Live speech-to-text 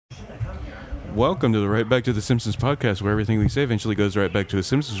Welcome to the Right Back to the Simpsons podcast, where everything we say eventually goes right back to a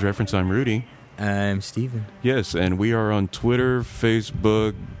Simpsons reference. I'm Rudy. I'm Steven. Yes, and we are on Twitter,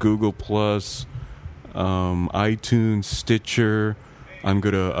 Facebook, Google+, iTunes, Stitcher. I'm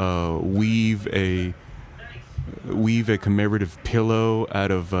going to weave a commemorative pillow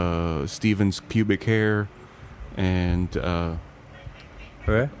out of Steven's pubic hair. And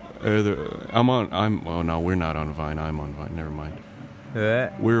What? oh no, we're not on Vine. I'm on Vine. Never mind.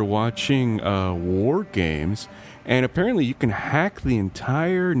 What? We're watching War Games, and apparently you can hack the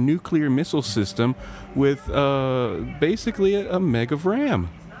entire nuclear missile system with basically a meg of RAM.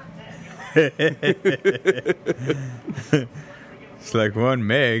 It's like 1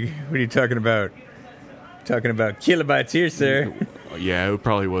 meg. What are you talking about? Talking about kilobytes here, sir. Yeah, it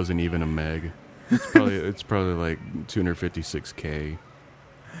probably wasn't even a meg. It's probably like 256K.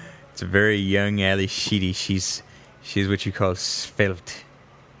 It's a very young Ali Sheedy. She's what you call svelte.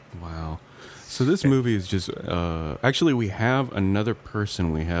 Wow. So this movie is just... actually, we have another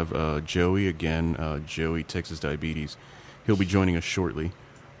person. We have Joey again. Joey, Texas Diabetes. He'll be joining us shortly.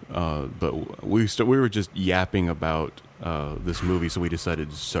 But we were just yapping about this movie, so we decided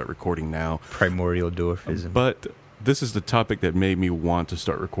to start recording now. Primordial dwarfism. But this is the topic that made me want to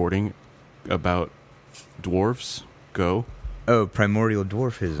start recording about dwarfs. Go. Oh, primordial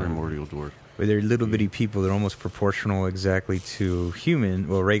dwarfism. Primordial dwarf. Where they're little bitty people that are almost proportional exactly to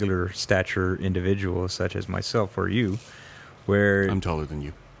regular stature individuals such as myself or you. Where I'm taller than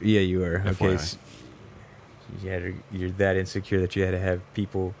you. Yeah, you are. FYI. Okay. So you're that insecure that you had to have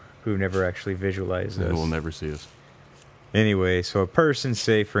people who never actually visualized us. And will never see us. Anyway, so a person,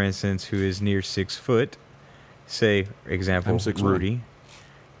 say, for instance, who is near 6 foot, say, example, I'm 6'1". Rudy.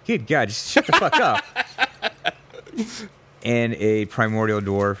 Good God, just shut the fuck up. And a primordial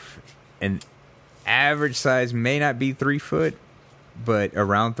dwarf, an average size may not be 3 foot, but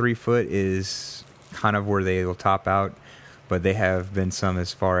around 3 foot is kind of where they will top out. But they have been some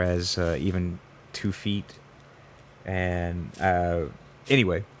as far as even 2 feet. And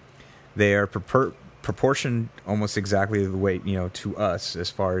anyway, they are proportioned almost exactly the way, to us as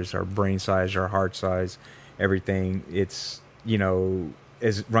far as our brain size, our heart size, everything. It's,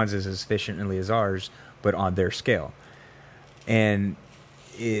 runs as efficiently as ours, but on their scale. And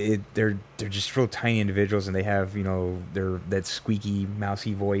they're just real tiny individuals, and they have, that squeaky,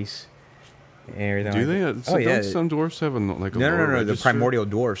 mousy voice. And Do they? Don't some dwarfs have a No. register? The primordial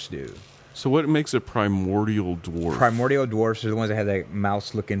dwarfs do. So what makes a primordial dwarf? Primordial dwarfs are the ones that have that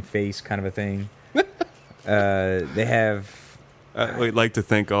mouse-looking face kind of a thing. They have... We'd like to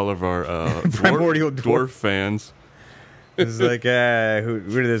thank all of our Primordial dwarf fans. It's like, what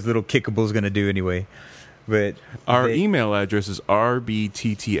are those little kickables going to do anyway? But our email address is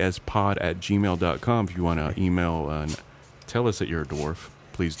rbttspod@gmail.com. If you want to email and tell us that you're a dwarf,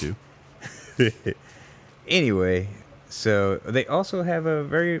 please do. Anyway, so they also have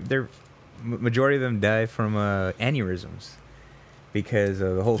their majority of them die from aneurysms because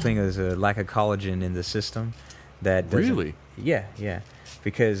the whole thing is a lack of collagen in the system. Really? Yeah.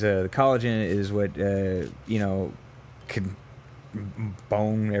 Because the collagen is what can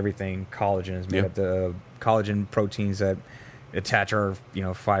bone everything. Collagen is made up the collagen proteins that attach our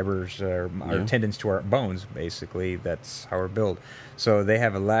fibers or our tendons to our bones. Basically, that's how we're built. So they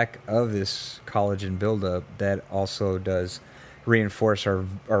have a lack of this collagen buildup that also does reinforce our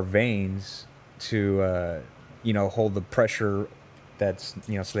veins to hold the pressure that's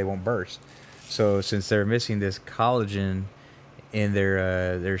so they won't burst. So since they're missing this collagen in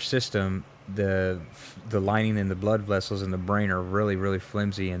their system, the lining in the blood vessels in the brain are really, really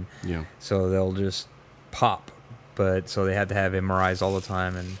flimsy, and so they'll just pop. But so they have to have MRIs all the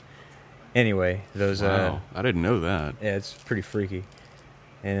time. And anyway, those wow, I didn't know that. Yeah, it's pretty freaky.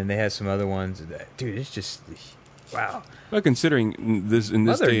 And then they have some other ones that, dude, it's just wow. Well, considering this in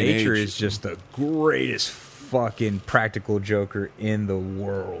this Mother day and Nature age, is just the greatest fucking practical joker in the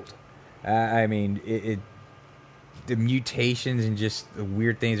world. I mean, the mutations and just the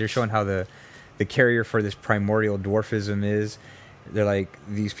weird things. They're showing how the carrier for this primordial dwarfism is. They're like,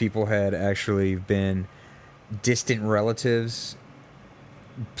 these people had actually been distant relatives.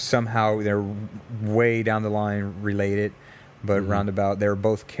 Somehow they're way down the line related, but roundabout they're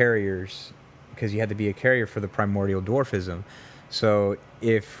both carriers, because you had to be a carrier for the primordial dwarfism. So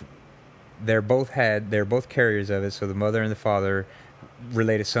if they're both carriers of it, so the mother and the father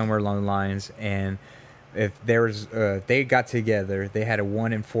related somewhere along the lines, and if there was they got together, they had a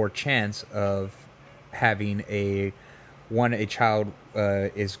 1 in 4 chance of having a child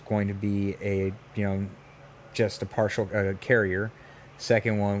is going to be just a partial carrier.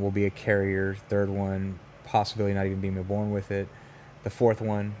 Second one will be a carrier. Third one possibly not even being born with it. The fourth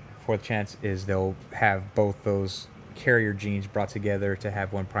fourth chance is they'll have both those carrier genes brought together to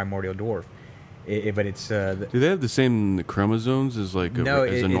have one primordial dwarf. But it's do they have the same chromosomes as like no,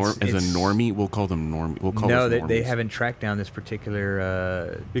 as a normie? We'll call them normie. We'll call no, us they normies. haven't tracked down this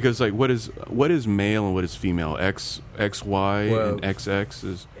particular. Because like what is male and what is female? X Y and XX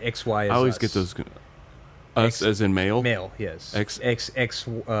is XY. Is I always us. get those. Us as in male. Male, yes.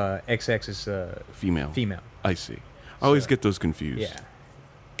 XX is Female. Female. I see. I always get those confused. Yeah.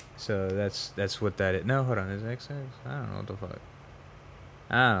 So that's what that is. No, hold on. Is it XX? I don't know what the fuck.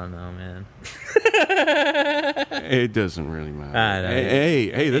 I don't know, man. It doesn't really matter. I know.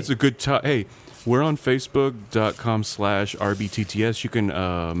 Hey, that's a good time. Hey, we're on Facebook.com/RBTTS. You can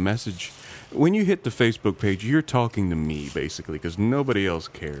message. When you hit the Facebook page, you're talking to me, basically, because nobody else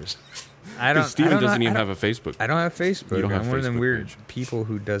cares. Because Steven doesn't even have a Facebook. I don't have Facebook. You don't have I'm one of them Facebook weird page. people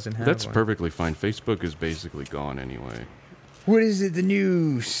who doesn't have That's one. perfectly fine. Facebook is basically gone anyway. What is it? The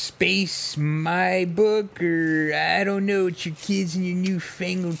new Space My Book, or I don't know. It's your kids and your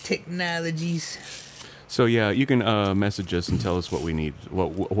newfangled technologies. So yeah, you can message us and tell us what we need,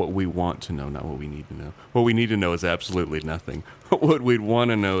 what we want to know, not what we need to know. What we need to know is absolutely nothing. What we'd want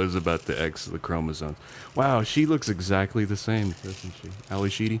to know is about the chromosomes. Wow, she looks exactly the same, doesn't she?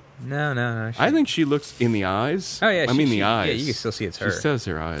 Ali Sheedy? No. I think she looks in the eyes. Oh yeah, I mean the eyes. Yeah, you can still see it's her. She still has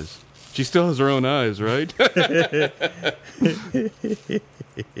her eyes. She still has her own eyes, right?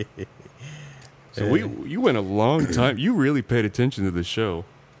 So you went a long time. You really paid attention to the show.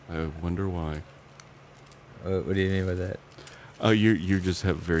 I wonder why. What do you mean by that? You just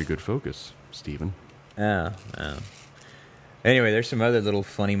have very good focus, Stephen. Oh. Anyway, there's some other little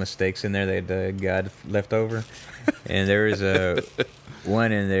funny mistakes in there that God left over, and there was a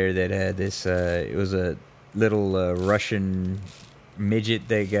one in there that had this. It was a little Russian midget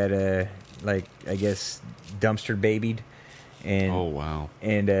that got I guess dumpster babied, and Oh wow!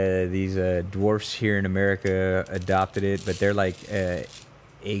 and these dwarfs here in America adopted it, but they're like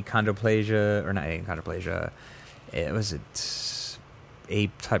achondroplasia, or not achondroplasia. It was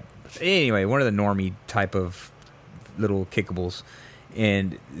ape type. Anyway, one of the normie type of little kickables,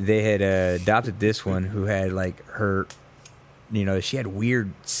 and they had adopted this one who had like her, she had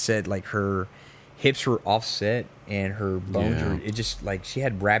weird set, like her hips were offset and her bones Yeah. were, it just like she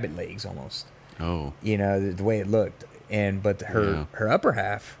had rabbit legs almost. Oh, The way it looked, but her upper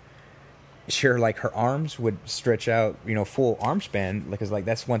half, sure, like her arms would stretch out, full arm span, because like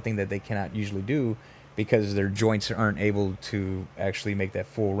that's one thing that they cannot usually do because their joints aren't able to actually make that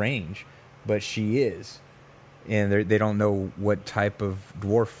full range, but she is, and they don't know what type of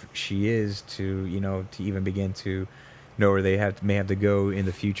dwarf she is to to even begin to know where they may have to go in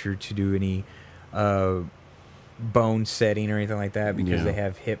the future to do any bone setting or anything like that, because they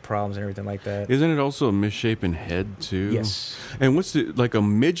have hip problems and everything like that. isn't it also a misshapen head too? Yes. And what's like a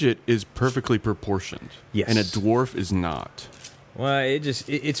midget is perfectly proportioned. Yes. And a dwarf is not. Well,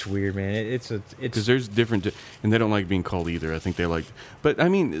 it's weird, man. It's Because there's different, and they don't like being called either. I think they like, but I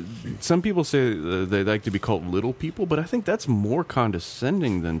mean, some people say they like to be called little people, but I think that's more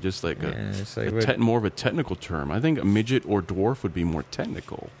condescending than just like it's like more of a technical term. I think a midget or dwarf would be more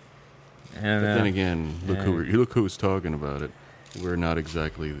technical. I don't But know. then again, look who's talking about it. We're not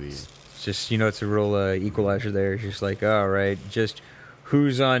exactly the. It's just it's a real equalizer there. It's just like, all right, just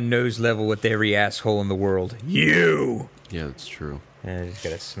who's on nose level with every asshole in the world? You. Yeah, that's true. And I just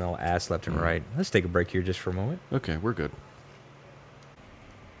gotta smell ass left and right. Let's take a break here just for a moment. Okay, we're good.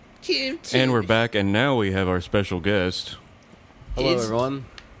 And we're back, and now we have our special guest, Hello, everyone.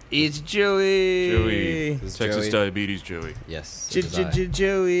 It's Joey. Joey, This is Texas Joey. Diabetes Joey. Yes. it is I.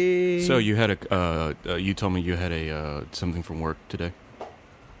 Joey. So you had you told me you had something from work today.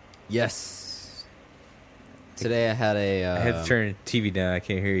 Yes. Today I had I had to turn the TV down. I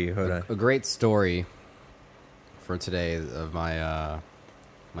can't hear you. Hold on. a great story for today of my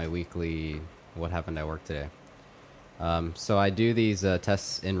my weekly what happened at work today. So I do these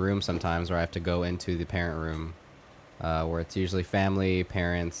tests in rooms sometimes where I have to go into the parent room where it's usually family,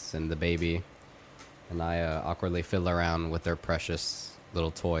 parents, and the baby. And I awkwardly fiddle around with their precious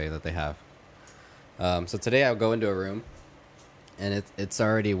little toy that they have. So today I'll go into a room, and it's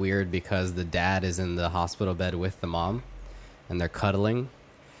already weird because the dad is in the hospital bed with the mom, and they're cuddling,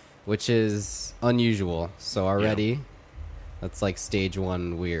 which is unusual. So already, that's like stage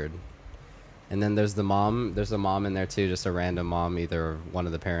one weird. And then there's the mom. There's a mom in there too, just a random mom, either one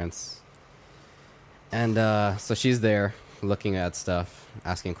of the parents. And so she's there looking at stuff,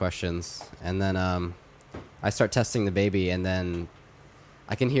 asking questions. And then I start testing the baby, and then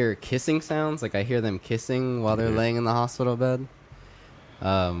I can hear kissing sounds. Like I hear them kissing while they're laying in the hospital bed,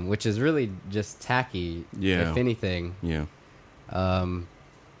 which is really just tacky, Yeah. if anything. Yeah.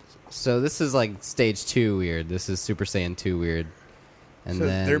 So this is like stage 2 weird. This is Super Saiyan 2 weird. And So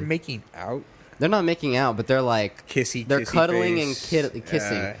then they're making out, they're not making out, but they're like they're kissy cuddling face. and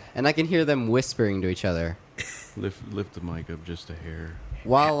kissing, and I can hear them whispering to each other Lift the mic up just a hair.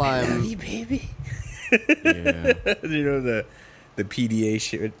 while I'm. baby. Yeah. You know the PDA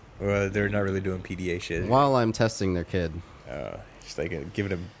shit. Well, they're not really doing PDA shit. While I'm testing their kid. Just like giving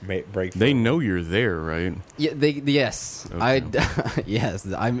them break. They know you're there, right? Yeah, yes. Okay. Yes,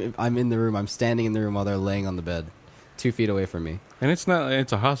 I'm in the room. I'm standing in the room while they're laying on the bed, 2 feet away from me. And it's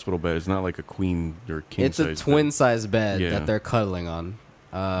a hospital bed. It's not like a queen or king It's a size twin bed. size bed Yeah. that they're cuddling on.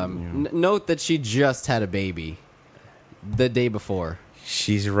 Note that she just had a baby the day before.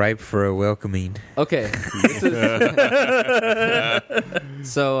 She's ripe for a welcoming. Okay.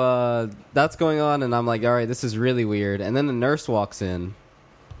 So that's going on, and I'm like, all right, this is really weird. And then the nurse walks in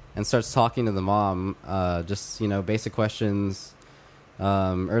and starts talking to the mom, just, basic questions,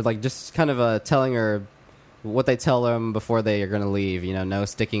 or like just kind of telling her what they tell them before they are going to leave. No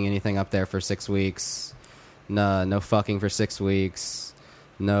sticking anything up there for 6 weeks, no fucking for 6 weeks,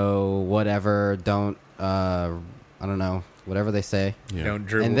 no whatever, don't, I don't know, whatever they say. Yeah. Don't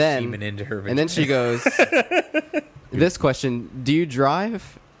dribble And then- semen into her. And then she goes, this question, do you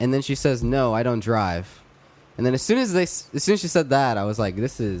drive? And then she says, no, I don't drive. And then as soon as she said that, I was like,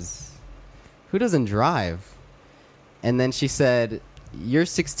 who doesn't drive? And then she said, you're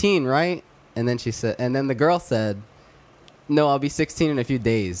 16, right? And then the girl said, no, I'll be 16 in a few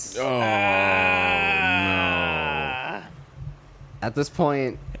days. Oh, no. At this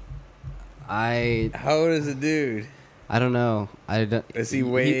point, How old is the dude? I don't know. Is he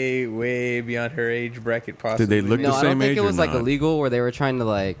way beyond her age bracket? Possibly. Did they look No, the I same don't think age it or was like not? illegal where they were trying to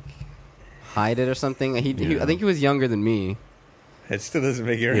like hide it or something. I think he was younger than me. It still doesn't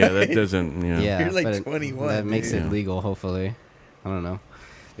make it right. Yeah, that doesn't. Yeah. Yeah, You're like but 21, That makes dude. it legal, hopefully. I don't know.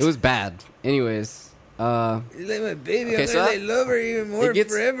 It was bad. Anyways, You're like my baby. Okay, I'm so gonna I- love her even more it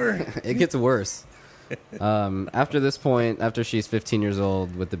gets- forever. it gets worse. After this point, after she's 15 years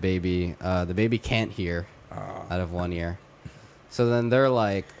old with the baby can't hear out of one ear. So then they're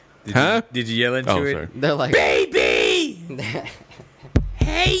like, Did you yell into Oh, it? sorry. they're like, Baby!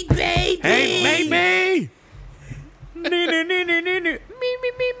 Hey, baby! Hey, baby! No, no, no, no, no, no. Me.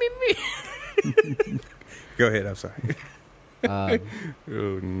 Go ahead. I'm sorry. Oh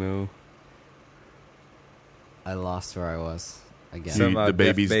no. I lost where I was again. Some- The deaf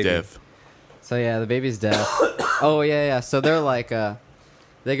baby's baby. deaf. So yeah, the baby's deaf. Oh yeah. So they're like,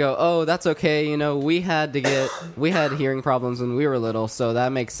 they go, oh, that's okay. We had hearing problems when we were little, so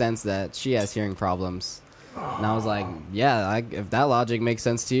that makes sense that she has hearing problems. And I was like, yeah, if that logic makes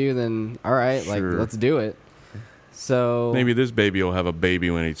sense to you, then all right, like Sure. let's do it. So Maybe this baby will have a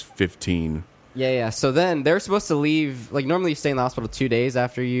baby when he's 15. yeah. So then they're supposed to leave. Like normally you stay in the hospital 2 days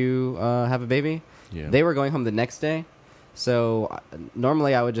after you have a baby. Yeah. They were going home the next day. So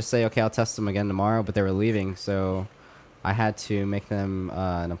normally I would just say, okay, I'll test them again tomorrow, but they were leaving, so I had to make them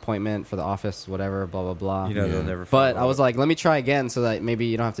an appointment for the office, whatever, blah, blah, blah. You know Yeah. they'll never. But follow I was up. like, let me try again so that maybe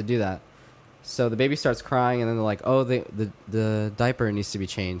you don't have to do that. So the baby starts crying, and then they're like, oh, the diaper needs to be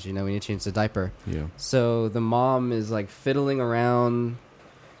changed. We need to change the diaper. Yeah. So the mom is like fiddling around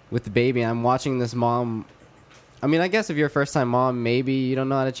with the baby, and I'm watching this mom. I mean, I guess if you're a first time mom, maybe you don't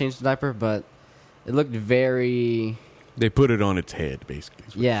know how to change the diaper, but it looked very, They put it on its head, basically.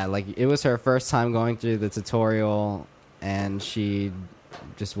 is what- yeah, like it was her first time going through the tutorial, and she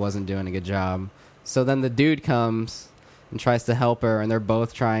just wasn't doing a good job. So then the dude comes and tries to help her, and they're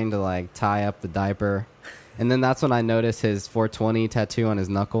both trying to like tie up the diaper. And then that's when I noticed his 420 tattoo on his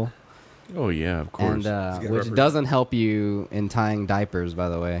knuckle. Oh yeah, of course. And got which rubber. doesn't help you in tying diapers, by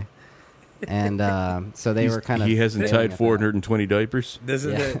the way. And so they were kind of. He hasn't failing tied at that. 420 diapers.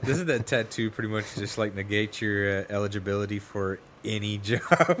 Doesn't Yeah. doesn't that tattoo pretty much just like negate your eligibility for any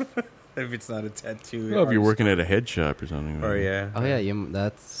job if it's not a tattoo? Well, if you're working at a head shop or something. Oh yeah. Oh yeah,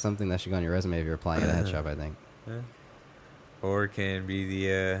 that's something that should go on your resume if you're applying at a head shop, I think. Or it can be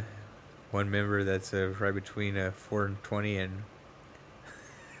the one member that's right between 420 and.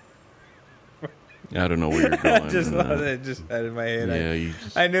 I don't know where you're going. Just thought that just out of my head. Yeah, you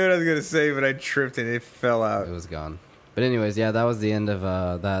just, I knew what I was gonna say, but I tripped and it fell out. It was gone. But anyways, yeah, that was the end of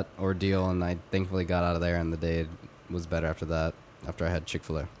that ordeal, and I thankfully got out of there, and the day was better after that. After I had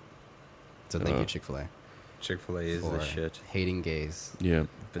Chick-fil-A. So thank you, Chick-fil-A, Chick-fil-A is for the shit. hating gays. yeah.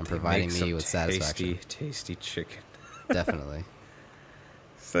 But and they providing make me some with satisfaction. tasty chicken. Definitely.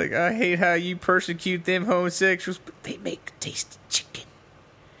 It's like, I hate how you persecute them homosexuals, but they make tasty chicken.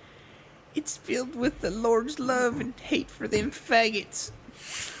 It's filled with the Lord's love and hate for them faggots.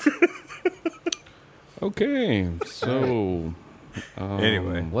 Okay, so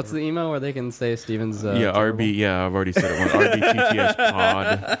Anyway. What's the email where they can say Steven's? Yeah, terrible? RB. Yeah, I've already said it once. RBTTS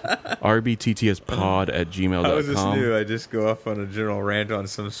pod. RBTTS pod at gmail.com. How is this new? I just go off on a general rant on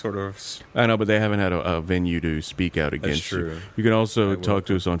some sort of. I know, but they haven't had a venue to speak out against true. you. You can also I talk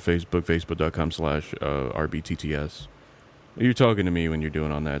to us on Facebook, facebook.com/RBTTS. You're talking to me when you're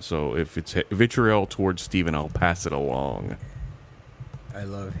doing on that, so if it's vitriol towards Steven, I'll pass it along. I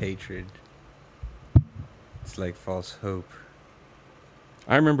love hatred. It's like false hope.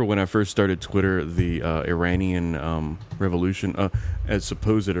 I remember when I first started Twitter, the Iranian revolution, as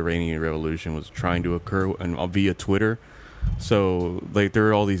supposed Iranian revolution was trying to occur via Twitter. So, like, there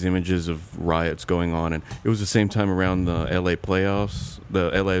are all these images of riots going on, and it was the same time around the LA playoffs.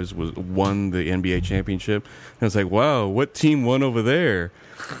 The LA won the NBA championship, and it's like, wow, what team won over there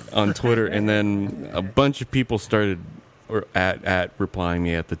on Twitter? And then a bunch of people started at replying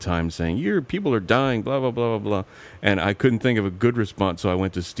me at the time saying, "Your people are dying, blah blah blah blah blah," and I couldn't think of a good response, so I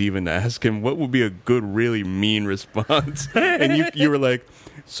went to Steven to ask him what would be a good, really mean response. And you were like,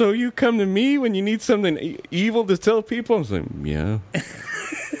 "So you come to me when you need something evil to tell people?" I was like, "Yeah."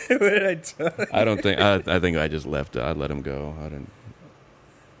 What did I tell you? I don't think I think I just left. I let him go. I didn't.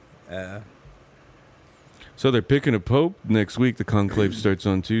 So they're picking a pope next week. The conclave starts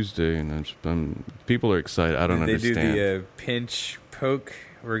on Tuesday, and people are excited. I don't understand. They do the pinch poke.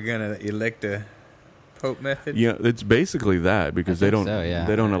 We're gonna elect a pope method. Yeah, it's basically that because they don't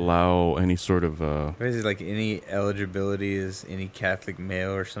they don't allow any sort of. What is it, like any eligibility is any Catholic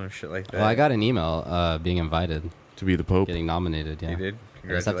male or some shit like that? Well, I got an email being invited to be the pope. Getting nominated. Yeah, you did. I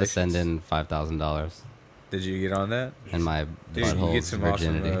just have to send in $5,000. Did you get on that? And my butthole's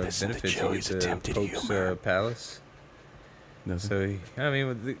virginity. Awesome, benefits. You get the Pope's palace. Nothing. So, I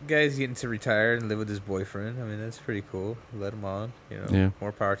mean, the guy's getting to retire and live with his boyfriend. I mean, that's pretty cool. Let him on.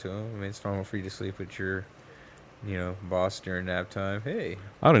 More power to him. I mean, it's normal for you to sleep with your, boss during nap time. Hey.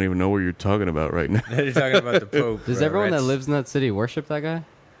 I don't even know what you're talking about right now. You're talking about the Pope. Does everyone that lives in that city worship that guy?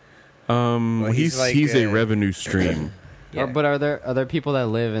 Well, he's a revenue stream. Yeah. But are there people that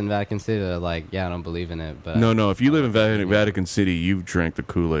live in Vatican City that are like, yeah, I don't believe in it? But no. If you live in Vatican City, you've drank the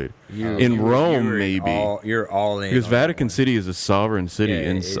Kool-Aid. In Rome, maybe you're all in because Vatican City is a sovereign city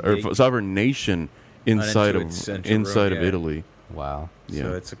or sovereign nation inside of Italy. Wow. Yeah.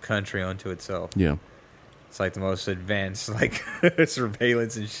 So it's a country unto itself. Yeah. It's like the most advanced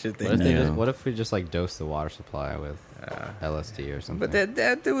surveillance and shit. What if we just like dose the water supply with LSD or something? But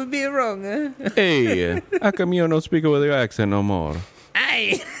that would be wrong, huh? Hey, how come you don't speak with your accent no more?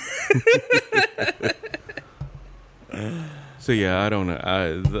 Aye. So yeah, I don't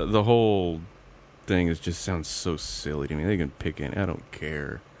know. The whole thing just sounds so silly to me. They can pick in. I don't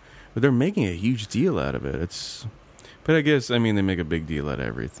care, but they're making a huge deal out of it. But I guess they make a big deal out of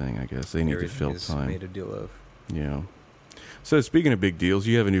everything. I guess they need to fill time. Made a deal of. Yeah. So speaking of big deals,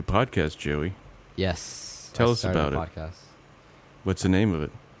 you have a new podcast, Joey. Yes. Tell us about it. Podcast. What's the name of it?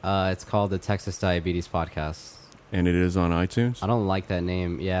 It's called the Texas Diabetes Podcast. And it is on iTunes? I don't like that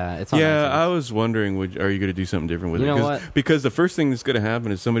name. Yeah, it's on iTunes. Yeah, I was wondering, are you going to do something different with it? You know what? Because the first thing that's going to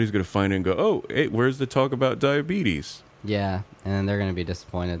happen is somebody's going to find it and go, oh, hey, where's the talk about diabetes? Yeah, and they're going to be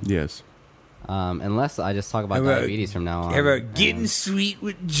disappointed. Yes. Unless I just talk about diabetes from now on. How about getting sweet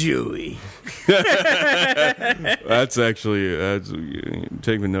with Joey? That's take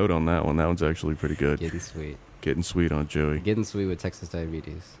a note on that one. That one's actually pretty good. Getting sweet. Getting sweet on Joey. Getting sweet with Texas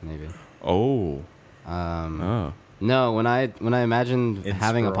Diabetes, maybe. Oh. No, when I imagined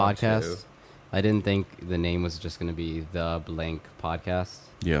having a podcast, I didn't think the name was just going to be the blank podcast.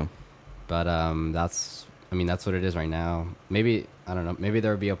 Yeah. But that's what it is right now. Maybe, I don't know, maybe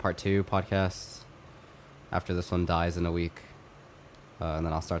there will be a part 2 podcast after this one dies in a week. And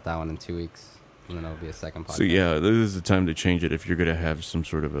then I'll start that one in 2 weeks. And then it'll be a second podcast. So yeah, this is the time to change it. If you're going to have some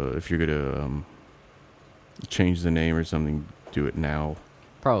sort of if you're going to change the name or something, do it now.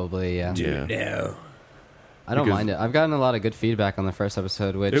 Probably, yeah. Do it now. I don't mind it. I've gotten a lot of good feedback on the first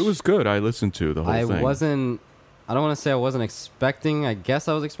episode, which... It was good. I listened to the whole thing. I don't want to say I wasn't expecting. I guess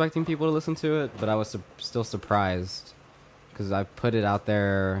I was expecting people to listen to it, but I was still surprised because I put it out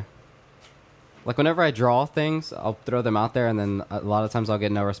there. Like, whenever I draw things, I'll throw them out there, and then a lot of times I'll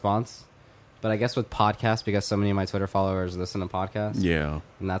get no response. But I guess with podcasts, because so many of my Twitter followers listen to podcasts. Yeah.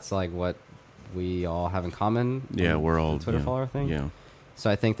 And that's like what we all have in common. Yeah, we're all... Twitter follower thing. Yeah. So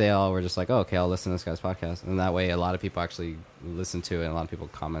I think they all were just like, oh, okay, I'll listen to this guy's podcast. And that way a lot of people actually listened to it, and a lot of people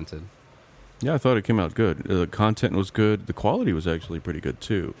commented. Yeah, I thought it came out good. The content was good. The quality was actually pretty good,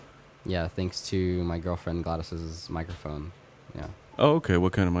 too. Yeah, thanks to my girlfriend Gladys's microphone. Yeah. Oh, okay.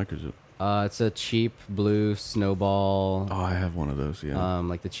 What kind of mic is it? It's a cheap blue Snowball. Oh, I have one of those. Yeah.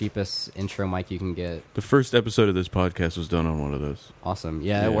 Like the cheapest intro mic you can get. The first episode of this podcast was done on one of those. Awesome.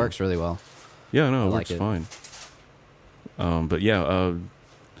 Yeah, Yeah. it works really well. Yeah, no, I it like works it. fine. But yeah,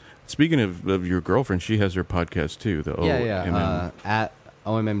 speaking of your girlfriend, she has her podcast too. The OMM. At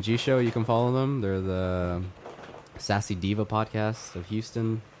OMMG Show, you can follow them. They're the Sassy Diva podcast of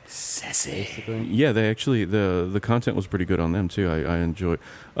Houston. Sassy. Basically. Yeah, they actually the content was pretty good on them too. I enjoy.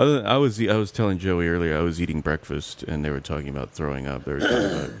 Other than, I was telling Joey earlier I was eating breakfast and they were talking about throwing up. They were talking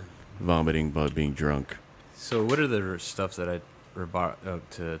about vomiting, about being drunk. So what are the stuff that I brought up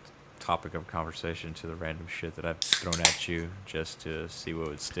to topic of conversation to the random shit that I've thrown at you just to see what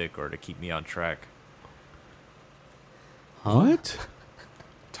would stick or to keep me on track? What?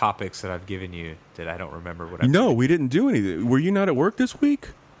 Topics that I've given you that I don't remember what I No, we didn't do anything. Were you not at work this week?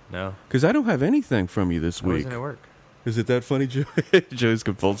 No. Because I don't have anything from you this I week. wasn't at work. Is it that funny, Joey? Joey's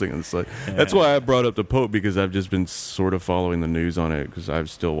convulsing on the side. That's why I brought up the Pope, because I've just been sort of following the news on it, because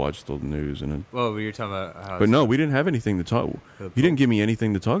I've still watched the news. And Well, you're talking about how... but no, we didn't have anything to talk. The You didn't Pope- give me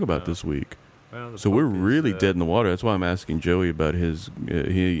anything to talk about No. this week. Well, the So we're Pope is, really dead in the water. That's why I'm asking Joey about his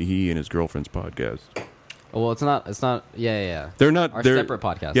he and his girlfriend's podcast. Oh, well, it's not. Yeah. They're not. Our they're separate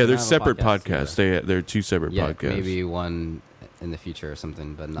podcasts. Yeah, We they're don't have a separate podcast podcasts. They're two separate Yeah, podcasts. maybe one in the future or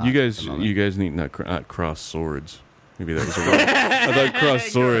something, but not. You at guys, the moment. you guys need not cross swords. Maybe that was a wrong. I thought cross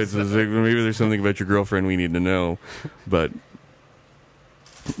swords was like, maybe there's something about your girlfriend we need to know, but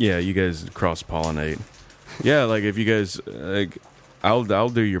yeah, you guys cross pollinate. Yeah, like if you guys like, I'll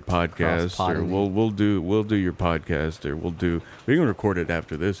do your podcast, or Cross-pollinate. we'll do your podcast, or we can record it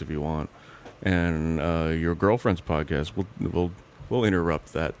after this if you want, and your girlfriend's podcast we'll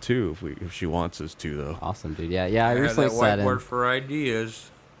interrupt that too if she wants us to though, Awesome, dude. Yeah. I I have recently that sat in. whiteboard for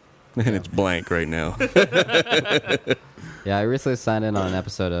ideas. and it's blank right now. Yeah, I recently signed in on an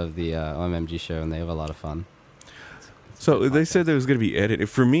episode of the OMMG show, and they have a lot of fun. So they said there was going to be edit.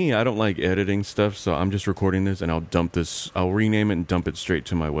 For me, I don't like editing stuff, so I'm just recording this and I'll rename it and dump it straight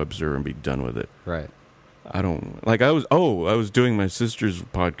to my web server and be done with it. Right. I don't like. I was doing my sister's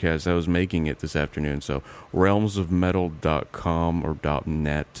podcast. I was making it this afternoon. So realmsofmetal.com or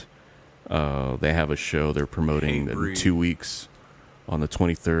 .net. They have a show they're promoting Hey, in Bree. 2 weeks on the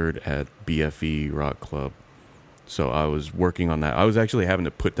 23rd at BFE Rock Club. So I was working on that. I was actually having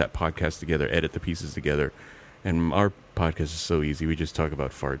to put that podcast together, edit the pieces together. And our podcast is so easy. We just talk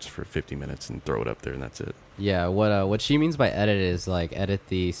about farts for 50 minutes and throw it up there, and that's it. Yeah. What she means by edit is like edit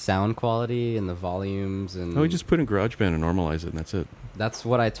the sound quality and the volumes and. No, we just put in GarageBand and normalize it, and that's it. That's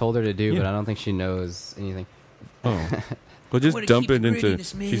what I told her to do, but Yeah. I don't think she knows anything. Oh. Well, just wanna dump keep it the into...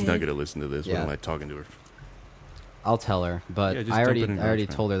 grittiness, She's not man. going to listen to this. Yeah. What am I talking to her? I'll tell her, but Yeah, just I dump it in already GarageBand.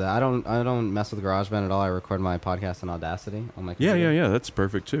 told her that I don't mess with GarageBand at all. I record my podcast in Audacity on my Yeah, computer. yeah. That's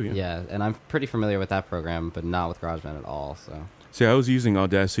perfect, too. Yeah. Yeah, and I'm pretty familiar with that program, but not with GarageBand at all. So See, I was using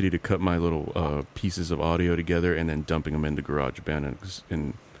Audacity to cut my little pieces of audio together and then dumping them into GarageBand,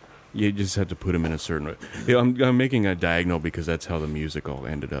 and you just have to put them in a certain way. Yeah, I'm making a diagonal because that's how the music all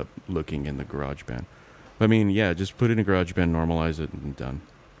ended up looking in the GarageBand. I mean, yeah, just put it in GarageBand, normalize it, and done.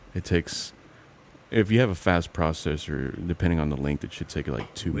 It takes... If you have a fast processor, depending on the length, it should take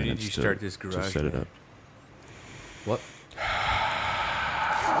like 2 When minutes did you start this to garage set it band? up. what?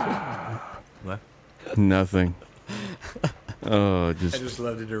 What? Nothing. Oh, I just... just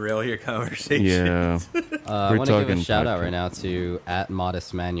love to derail your conversation. Yeah. I We're want to give a talking shout out podcast. right now to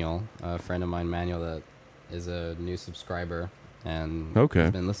 @ModestManual, a friend of mine, Manuel, that is a new subscriber and Okay.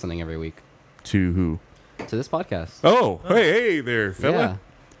 has been listening every week To who? to this podcast. Oh, hey there, fella. Yeah.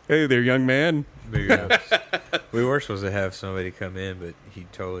 Hey there, young man. We were supposed to have somebody come in, but he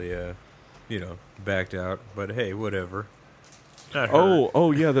totally, backed out. But hey, whatever. Not her.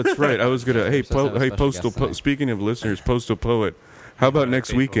 Oh, yeah, that's right. I was gonna. Hey, We're supposed to have a special Postal. guest tonight. Speaking of listeners, Postal Poet. How about Yeah,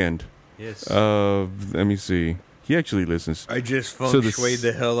 next people. weekend? Yes. Let me see. He actually listens. I just feng so the shuied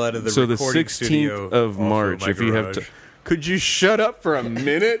the hell out of the so the recording 16th studio of off March. my If you have, garage. could you shut up for a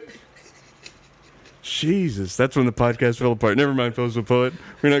minute? Jesus, that's when the podcast fell apart. Never mind, Postal Poet.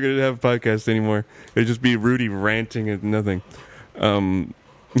 We're not going to have a podcast anymore. It'd just be Rudy ranting at nothing.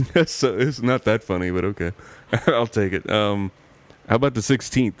 So it's not that funny, but okay, I'll take it. How about the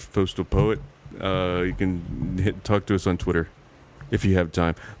 16th, Postal Poet? You can talk to us on Twitter if you have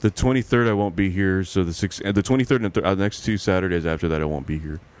time. The 23rd, I won't be here. So the 23rd and the next 2 Saturdays after that, I won't be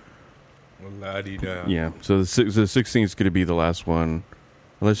here. La-di-da. Yeah. So the 16th is going to be the last one,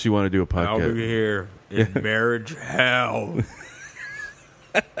 unless you want to do a I'll podcast. be here in marriage hell,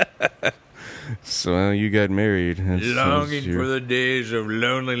 So you got married. longing for the days of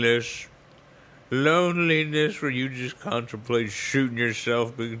loneliness. Loneliness where you just contemplate shooting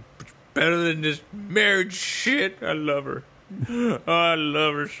yourself better than this marriage shit. I love her. Oh, I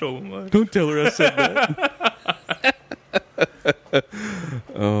love her so much. Don't tell her I said that.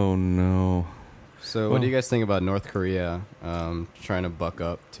 Oh no. So, what do you guys think about North Korea trying to buck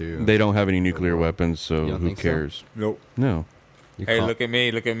up to? They don't have any nuclear weapons, so You don't who think so? cares? Nope. No. You Hey, call- look at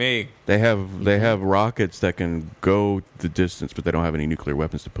me. Look at me. They have rockets that can go the distance, but they don't have any nuclear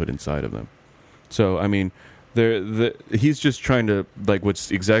weapons to put inside of them. So I mean, he's just trying to like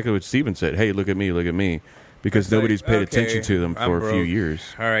what's exactly what Steven said. Hey, look at me, because It's like, nobody's paid okay, attention to them I'm for a few broke. years.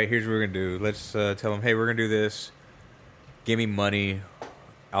 All right, here's what we're going to do. Let's tell them, hey, we're going to do this. Give me money.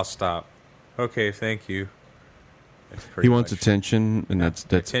 I'll stop. Okay, thank you. That's pretty He wants much- attention, and that's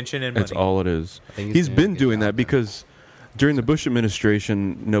attention and that's money. all it is. I think He's doing a been good doing job that because during the Bush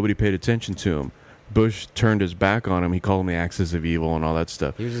administration, nobody paid attention to him. Bush turned his back on him. He called him the axis of evil and all that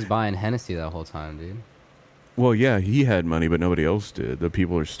stuff. He was just buying Hennessy that whole time, dude. Well, yeah, he had money, but nobody else did. The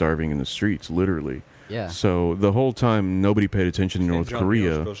people are starving in the streets, literally. Yeah. So the whole time, nobody paid attention to And North John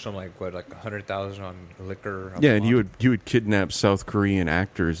Korea. Niels goes from like 100,000 on liquor. a Yeah, and month. he would kidnap South Korean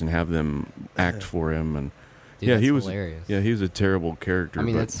actors and have them act for him, and Dude, yeah, that's he was hilarious. yeah, he was a terrible character. I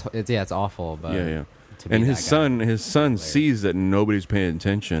mean, but, it's awful, but yeah. to be And that his guy, son hilarious. sees that nobody's paying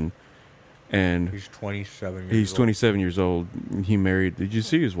attention, and He's 27 years he's old. 27 years old. He married. Did you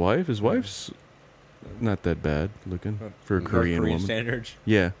see his wife? His wife's not that bad looking for a North Korean woman. standards.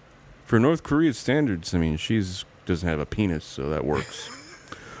 Yeah, for North Korea's standards, I mean, she's doesn't have a penis, so that works.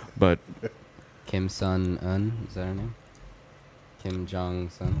 But Kim Sun Un, is that her name? Kim Jong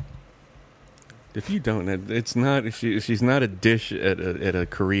Sun. if you don't, it's not. She's not a dish at a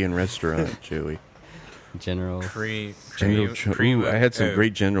Korean restaurant, Joey. General. Cream. General Cho. Ooh, I had some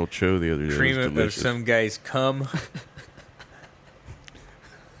great General Cho the other day. It cream was of delicious. some guy's cum.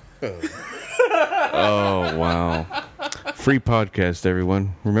 Oh wow! Free podcast,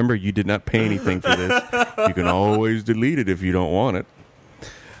 everyone. Remember, you did not pay anything for this. You can always delete it if you don't want it.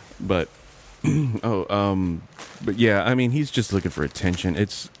 But but yeah, I mean, he's just looking for attention.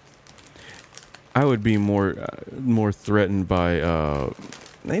 I would be more threatened by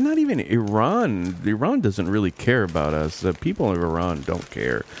not even Iran. Iran doesn't really care about us. The people of Iran don't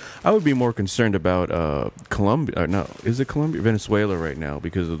care. I would be more concerned about Colombia. No, is it Colombia? Venezuela right now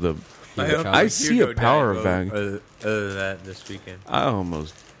because of the. I see a power vacuum. Other than that, this weekend.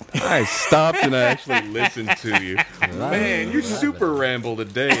 I stopped and I actually listened to you. Man, you're super ramble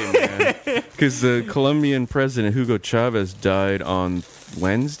today, man. Because the Colombian president Hugo Chavez died on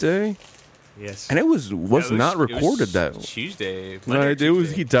Wednesday, Yes. and it was not recorded that that. Tuesday. No, Monday or it was.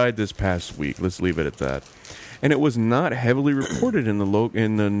 Tuesday. He died this past week. Let's leave it at that. And it was not heavily reported in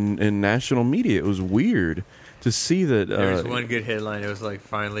in national media. It was weird to see that. There was one good headline. It was like,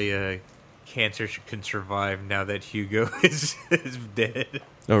 finally, cancer can survive now that Hugo is dead.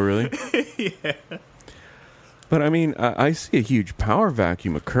 Oh, really? Yeah. But I mean, I see a huge power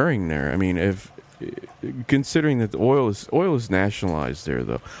vacuum occurring there. I mean, if considering that the oil is nationalized there,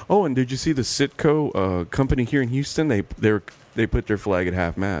 though. Oh, and did you see the Citgo company here in Houston? They put their flag at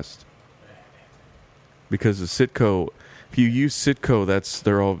half mast because the Citgo. If you use Citgo,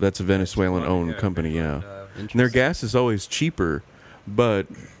 that's a Venezuelan owned company. Yeah, and their gas is always cheaper, but.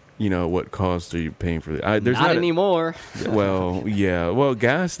 You know, what cost are you paying for it? There's Not anymore. Well, yeah. Well,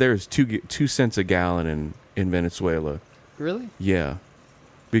 gas there is 2 cents a gallon in Venezuela. Really? Yeah,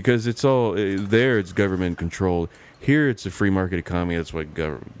 because it's all there. It's government controlled. Here, it's a free market economy. That's why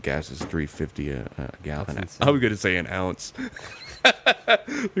gas is $3.50 a gallon. That's insane. I was going to say an ounce. $3.50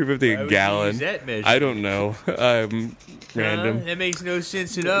 Why a would you gallon. use that measure? I don't know. Random. That makes no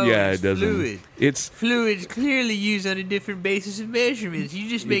sense at all. Yeah, It's it doesn't. Fluid. It's Fluid's clearly used on a different basis of measurements. You're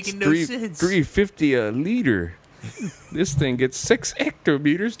just making no sense. $3.50 a liter. This thing gets 6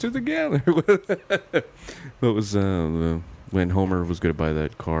 hectometers to the gallon. What was when Homer was going to buy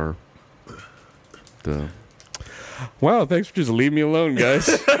that car? Wow, thanks for just leaving me alone, guys.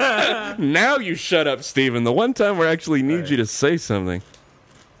 Now you shut up, Steven. The one time where I actually need you to say something.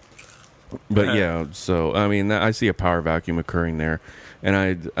 But yeah, so I mean, I see a power vacuum occurring there,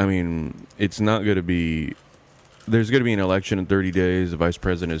 and I mean, it's not going to be. There's going to be an election in 30 days. The vice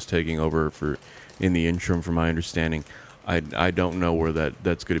president is taking over in the interim, from my understanding. I don't know where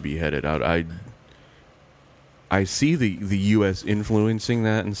that's going to be headed out. I see the U.S. influencing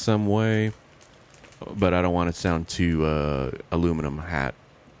that in some way, but I don't want to sound too aluminum hat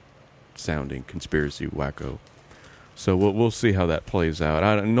sounding conspiracy wacko. So we'll see how that plays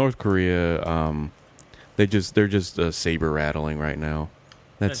out. North Korea, they're just saber rattling right now.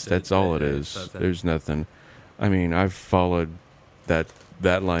 That's all it is. Nothing. There's nothing. I mean, I've followed that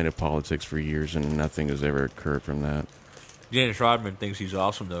line of politics for years, and nothing has ever occurred from that. Dennis Rodman thinks he's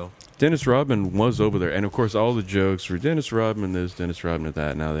awesome, though. Dennis Rodman was over there, and of course, all the jokes were Dennis Rodman this, Dennis Rodman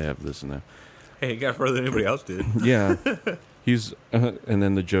that. Now they have this and that. Hey, he got further than anybody else did. Yeah, he's, and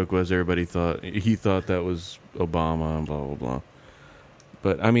then the joke was everybody thought that was Obama and blah blah blah.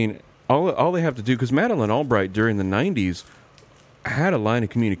 But I mean, all they have to do, because Madeleine Albright during the '90s had a line of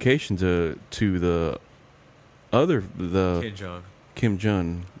communication to the Kim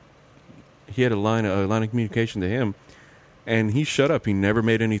Jong. He had a line of communication to him, and he shut up. He never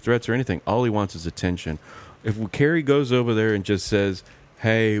made any threats or anything. All he wants is attention. If Kerry goes over there and just says,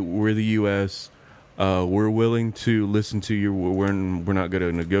 "Hey, we're the U.S. We're willing to listen to you. We're not going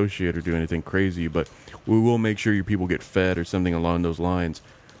to negotiate or do anything crazy, but we will make sure your people get fed," or something along those lines.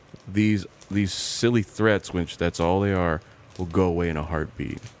 These silly threats, which that's all they are, will go away in a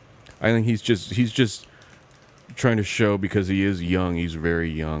heartbeat. I think he's just trying to show, because he is young, he's very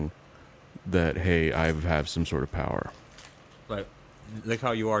young, that, hey, I have some sort of power. Like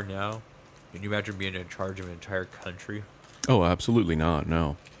how you are now. Can you imagine being in charge of an entire country? Oh, absolutely not.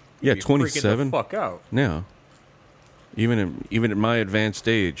 No. Yeah, You're 27. freaking the fuck out. Yeah. Even at my advanced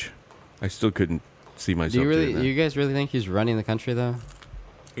age, I still couldn't see myself doing that. Do you guys really think he's running the country though?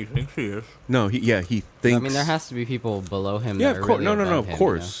 He thinks he is. No, he thinks. I mean, there has to be people below him. Yeah, that of are course. really No, above of him,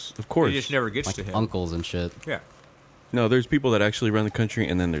 course, of course. He just never gets like to him. uncles and shit. Yeah. No, there's people that actually run the country,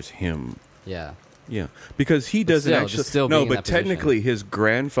 and then there's him. Yeah. Yeah, because he doesn't still, actually. just still No, being in but that position. technically, his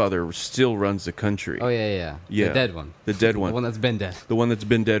grandfather still runs the country. Oh yeah. Yeah. The dead one. The dead The one. one that's been dead. The one that's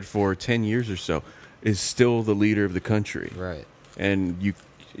been dead for 10 years or so is still the leader of the country. Right. And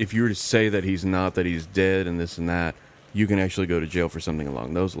if you were to say that he's not, that he's dead and this and that, you can actually go to jail for something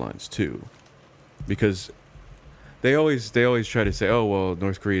along those lines too. Because they always try to say, oh well,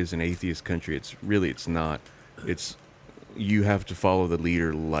 North Korea is an atheist country. It's not. It's, you have to follow the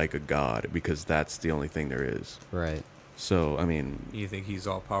leader like a god, because that's the only thing there is. Right. So I mean, You think he's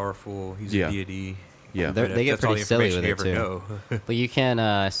all powerful? He's Yeah. a deity. yeah. They get That's all pretty the silly with information it you too. ever know. But you can.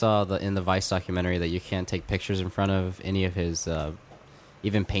 I saw in the Vice documentary that you can't take pictures in front of any of his,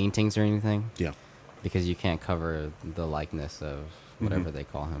 even paintings or anything, Yeah. because you can't cover the likeness of whatever they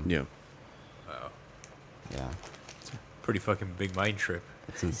call him. Yeah. Wow. Yeah. Pretty fucking big mind trip.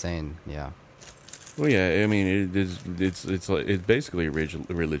 It's insane. Yeah. Well, yeah. I mean, it's basically a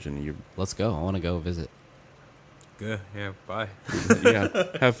religion. You Let's go. I want to go visit. Good. Yeah. Bye. yeah.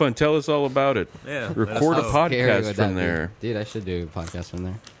 Have fun. Tell us all about it. Yeah. Record a let us know. podcast Scary would from that be? there. Dude, I should do a podcast from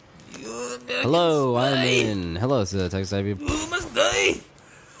there. Hello, I'm in. Hello, it's Texas IB.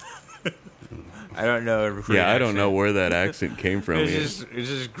 I don't know. Yeah, I don't know where that accent came from. It's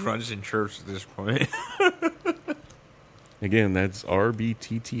just grunts and chirps at this point. Again, that's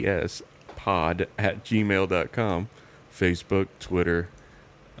rbttspod@gmail.com. Facebook, Twitter,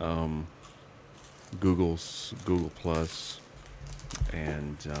 Google Plus,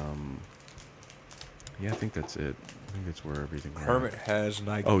 and yeah, I think that's it. I think that's where everything went. Hermit has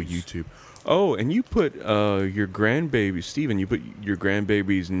Nike. Oh, YouTube. Oh, and you put your grandbaby, Steven, you put your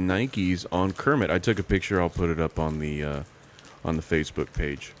grandbaby's Nikes on Kermit. I took a picture. I'll put it up on the Facebook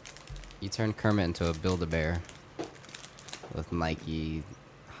page. You turned Kermit into a Build-A-Bear with Nike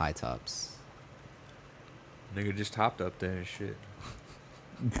high tops. Nigga just hopped up there and shit.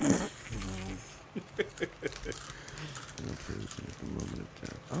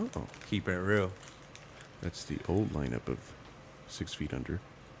 Oh, Keeping it real. that's the old lineup of 6 Feet Under.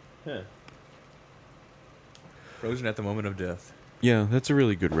 Huh. Frozen at the moment of death. Yeah, that's a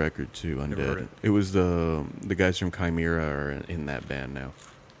really good record too. Never heard Undead. it. It was the guys from Chimera are in that band now.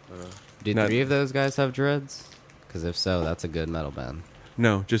 Do Not- 3 of those guys have dreads? Because if so, that's a good metal band.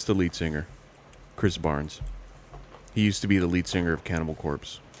 No, just the lead singer, Chris Barnes. He used to be the lead singer of Cannibal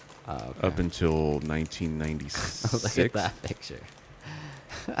Corpse Oh, okay. up until 1996. Look at that picture.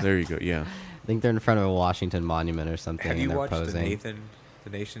 There you go. Yeah. I think they're in front of a Washington monument or something, Have and you they're watched posing. the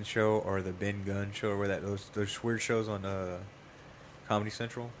Nation show or the Ben Gunn show, or where those weird shows on Comedy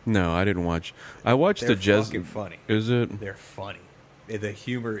Central? No, I didn't watch. I watched They're the Jez. fucking funny. Is it? They're funny. The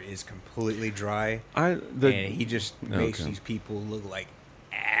humor is completely dry, And he just makes Okay. these people look like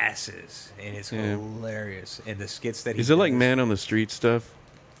asses, and it's Yeah. hilarious. And the skits that he Is it like does- Man on the Street stuff?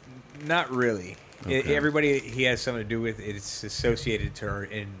 Not really. Okay. Everybody he has something to do with, it's associated to her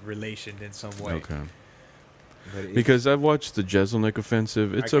in relation in some way. Okay. But it- Because I've watched the Jeselnik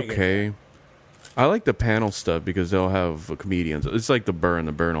Offensive. It's can't get okay. I like the panel stuff because they'll have comedians. It's like the Burn.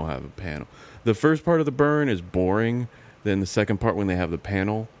 The Burn will have a panel. The first part of the Burn is boring. Then the second part, when they have the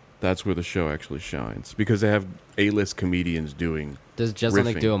panel, that's where the show actually shines because they have A-list comedians doing. Does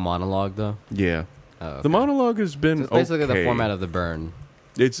Jeselnik riffing. do a monologue, though? Yeah, Oh, okay. the monologue has been So it's basically okay. the format of the Burn.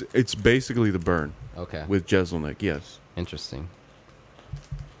 It's basically the Burn Okay. with Jeselnik. Yes. Interesting.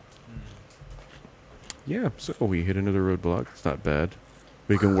 Yeah, so we hit another roadblock. It's not bad.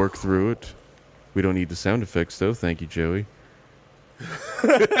 We can work through it. We don't need the sound effects, though. Thank you, Joey.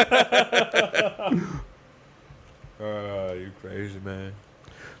 You crazy, man.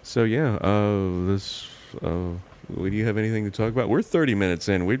 So, yeah, do you have anything to talk about? We're 30 minutes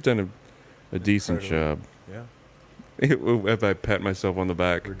in. We've done a decent job. Yeah. If I pat myself on the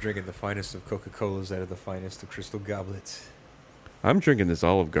back. We're drinking the finest of Coca-Colas out of the finest of crystal goblets. I'm drinking this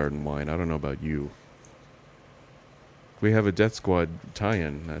Olive Garden wine. I don't know about you. We have a Death Squad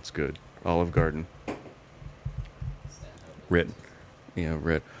tie-in. That's good. Olive Garden. Red. Yeah,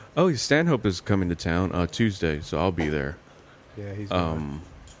 red. Oh, Stanhope is coming to town Tuesday, so I'll be there. Yeah, he's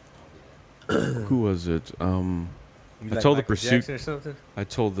Who was it? I like told the Michael Pursuit. Jackson or something? I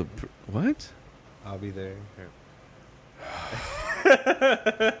told the what? I'll be there.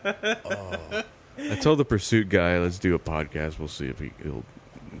 I told the Pursuit guy, let's do a podcast. We'll see if he'll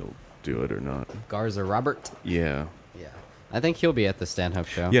do it or not. Garza Robert. Yeah. Yeah. I think he'll be at the Stanhope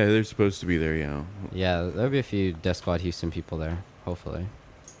show. Yeah, they're supposed to be there. Yeah. Yeah, there'll be a few Death Squad Houston people there. Hopefully,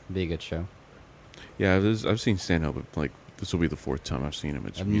 be a good show. Yeah, I've seen Stanhope. Like this will be the fourth time I've seen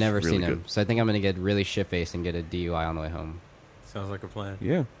him. I've never really seen him, good. so I think I'm gonna get really shit faced and get a DUI on the way home. Sounds like a plan.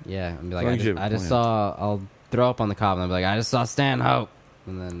 Yeah. Yeah, and be As like, long as you have a I just plan. saw. I'll throw up on the cop, and I'll be like, I just saw Stanhope,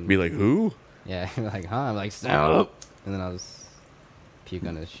 and then Be like, who? yeah, be like, huh? I'm like Stanhope, and then I'll just puke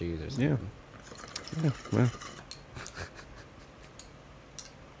on his shoes or something. Yeah. Yeah. Well.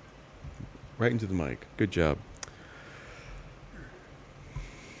 Right into the mic. Good job.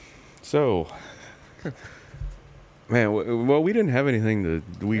 So, man, well, we didn't have anything to.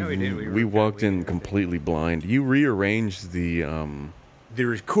 Yeah, we did. We walked in we did. completely blind. You rearranged the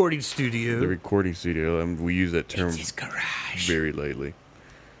recording studio. recording studio, and we use that term It's his garage. very lately.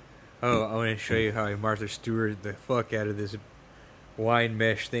 Oh, I want to show you how I Martha Stewart the fuck out of this wine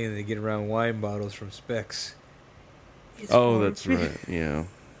mesh thing that they get around wine bottles from Specs. It's Oh, fun. that's right. Yeah.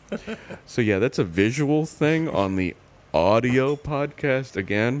 So yeah, that's a visual thing on the audio podcast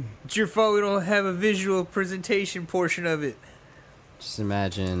again. It's your fault we don't have a visual presentation portion of it. Just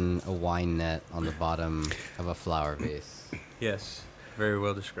imagine a wine net on the bottom of a flower vase. Yes, very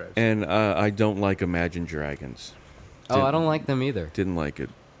well described. And I don't like Imagine Dragons. Oh, I don't like them either. Didn't like it.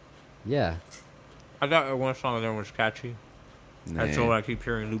 Yeah. I thought one song of them was catchy. Nah. That's the one I keep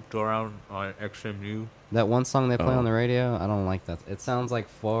hearing looped around on XMU. That one song they play Oh. on the radio, I don't like that. It sounds like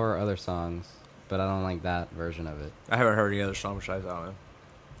 4 other songs, but I don't like that version of it. I haven't heard any other song besides that one.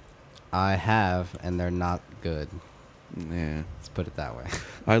 I have, and they're not good. Nah. Let's put it that way.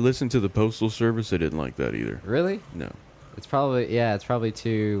 I listened to the Postal Service. I didn't like that either. Really? No. It's probably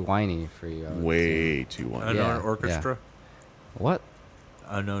too whiny for you. I would Way assume. too whiny. Unknown Yeah, Orchestra. What?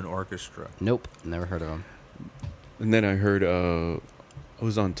 Unknown Orchestra. Nope. Never heard of them. And then I heard, I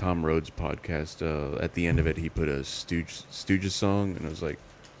was on Tom Rhodes' podcast. At the end of it, he put a Stooges song, and I was like,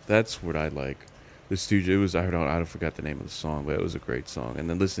 "That's what I like." The Stooges. It was I forgot the name of the song, but it was a great song. And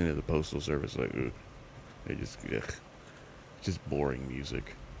then listening to the Postal Service, like, ugh, just boring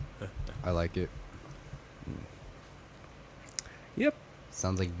music. I like it. Yep.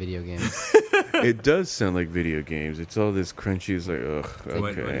 Sounds like video games. It does sound like video games. It's all this crunchy. It's like, ugh,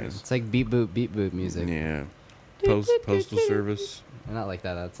 What okay. is- It's like beep boop music. Yeah. Postal Service. Not like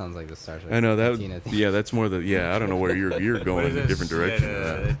that. That sounds like the Star Trek. I know that. Cantina theme. Yeah, that's more the. Yeah, I don't know where you're What going is in a this? different direction.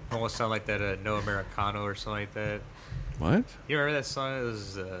 It almost sound like that No Americano or something like that. What? You remember that song? It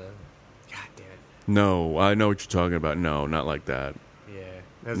was, God damn it. No, I know what you're talking about. No, not like that. Yeah.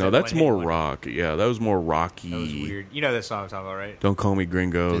 That was No, that that's one-hit more one. rock. Yeah, that was more rocky. That was weird. You know that song I'm talking about, right? Don't call me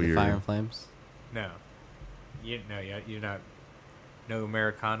gringo. Through the You're Fire and Flames. No. You're not No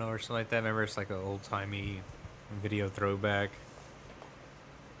Americano or something like that. Remember, it's like an old-timey video throwback.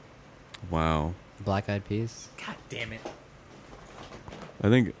 wow. Black Eyed Peas. God damn it. I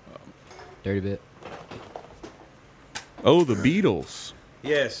think. Dirty Bit. Oh, the Beatles.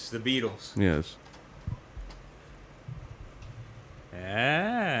 Yes, the Beatles. Yes,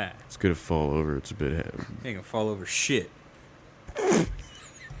 Ah. it's gonna fall over. It's a bit heavy. Ain't gonna fall over shit.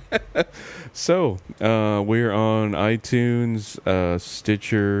 So, we're on iTunes,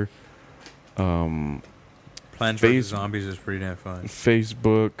 Stitcher, Plants Face- vs. Zombies is pretty damn fun.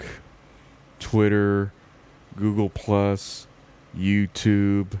 Facebook, Twitter, Google Plus,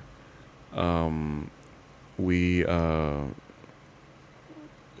 YouTube.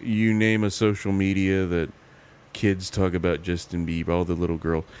 You name a social media that kids talk about Justin Bieber, all the little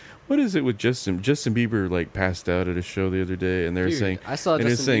girl. What is it with Justin? Justin Bieber like passed out at a show the other day, and they're Dude, saying I saw a and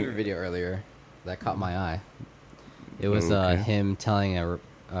it's Justin saying- Bieber video earlier that caught my eye. It was Okay. him telling a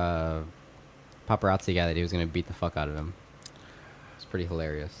paparazzi guy that he was going to beat the fuck out of him. It's pretty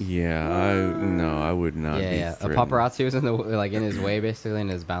hilarious. Yeah, I would not. Yeah, be yeah. A threatened. paparazzi was in his way basically, and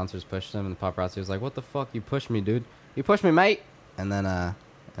his bouncers pushed him, and the paparazzi was like, "What the fuck? You pushed me, dude. You pushed me, mate." And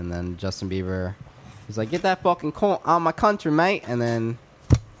then Justin Bieber, he's like, "Get that fucking out of my country, mate." And then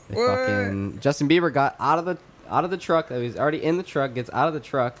Justin Bieber got out of the truck. He was already in the truck. Gets out of the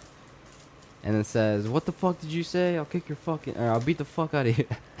truck, and then says, "What the fuck did you say? I'll kick your fucking, or I'll beat the fuck out of you."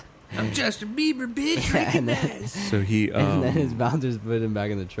 I'm Justin Bieber, bitch. and, then, So he and then his bouncers put him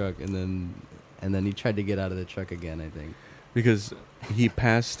back in the truck, and then he tried to get out of the truck again, I think. because he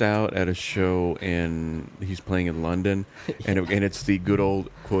passed out at a show and he's playing in London, and it's the good old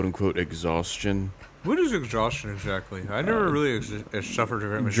quote unquote exhaustion. What is exhaustion exactly? I never really suffered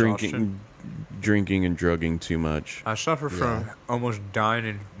from exhaustion. Drinking and drugging too much. I suffer from almost dying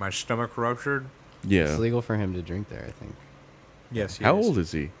and my stomach ruptured. Yeah. It's legal for him to drink there, I think. Yes, How old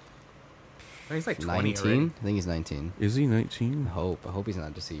is he? He's like 20 19? already. I think he's 19. Is he 19? I hope he's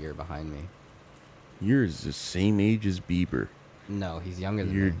not just a year behind me. You're the same age as Bieber. No, he's younger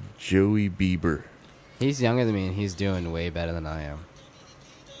than You're me. Joey Bieber. He's younger than me, and he's doing way better than I am.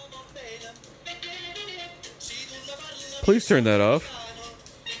 Please turn that off.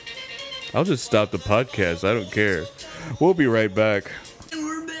 I'll just stop the podcast. I don't care. We'll be right back. And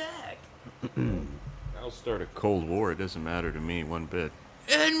we're back. I'll start a Cold War. It doesn't matter to me one bit.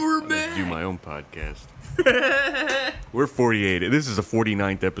 And we're I'll back. just do my own podcast. We're 48. This is the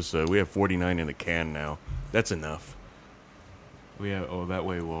 49th episode. We have 49 in the can now. That's enough. We have. Oh, that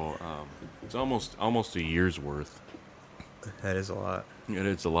way we'll. It's almost a year's worth. That is a lot. And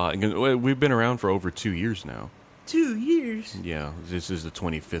it's a lot. We've been around for over 2 years now. 2 years. Yeah, this is the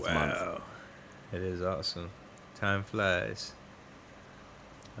 25th month. Wow. It is awesome. Time flies.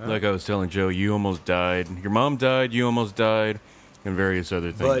 Like I was telling Joe, you almost died. Your mom died. You almost died. And various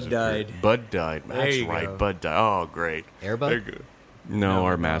other things. Bud occurred. died. Bud died. There That's you right. go. Bud died. Oh, great. Airbud? No,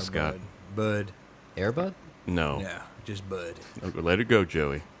 our not mascot. Bud. Airbud? No. No, just Bud. Okay, let it go,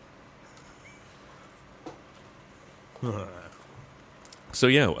 Joey. So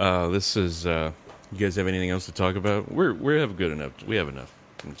yeah, this is. You guys have anything else to talk about? We have good enough. We have enough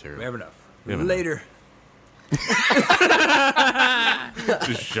material. We have enough. We have enough. Later.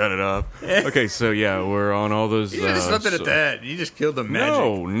 Just shut it off. Okay, so yeah, we're on all those. You just left it at that. You just killed the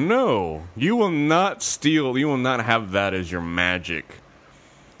magic. No, you will not steal. You will not have that as your magic.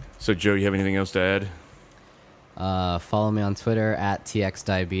 So, Joe, you have anything else to add? Follow me on Twitter at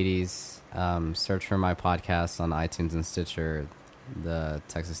TXDiabetes. Search for my podcast on iTunes and Stitcher, the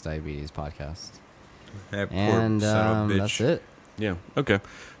Texas Diabetes Podcast. That poor And son of a bitch. that's it. Yeah. Okay.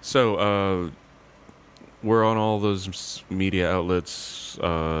 So, we're on all those media outlets.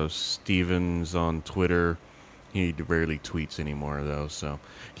 Steven's on Twitter. He rarely tweets anymore, though, so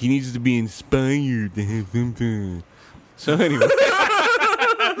he needs to be inspired to have something. So anyway,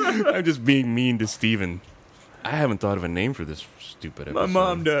 I'm just being mean to Steven. I haven't thought of a name for this stupid episode. My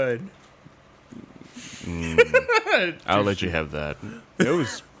mom died. I'll let you have that.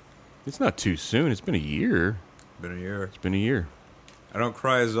 It's not too soon. It's been a year. Been a year. It's been a year. I don't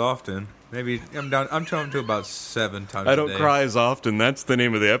cry as often. Maybe I'm down. I'm telling to about 7 times. I a don't day. cry as often. That's the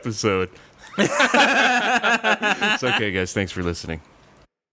name of the episode. It's okay, guys. Thanks for listening.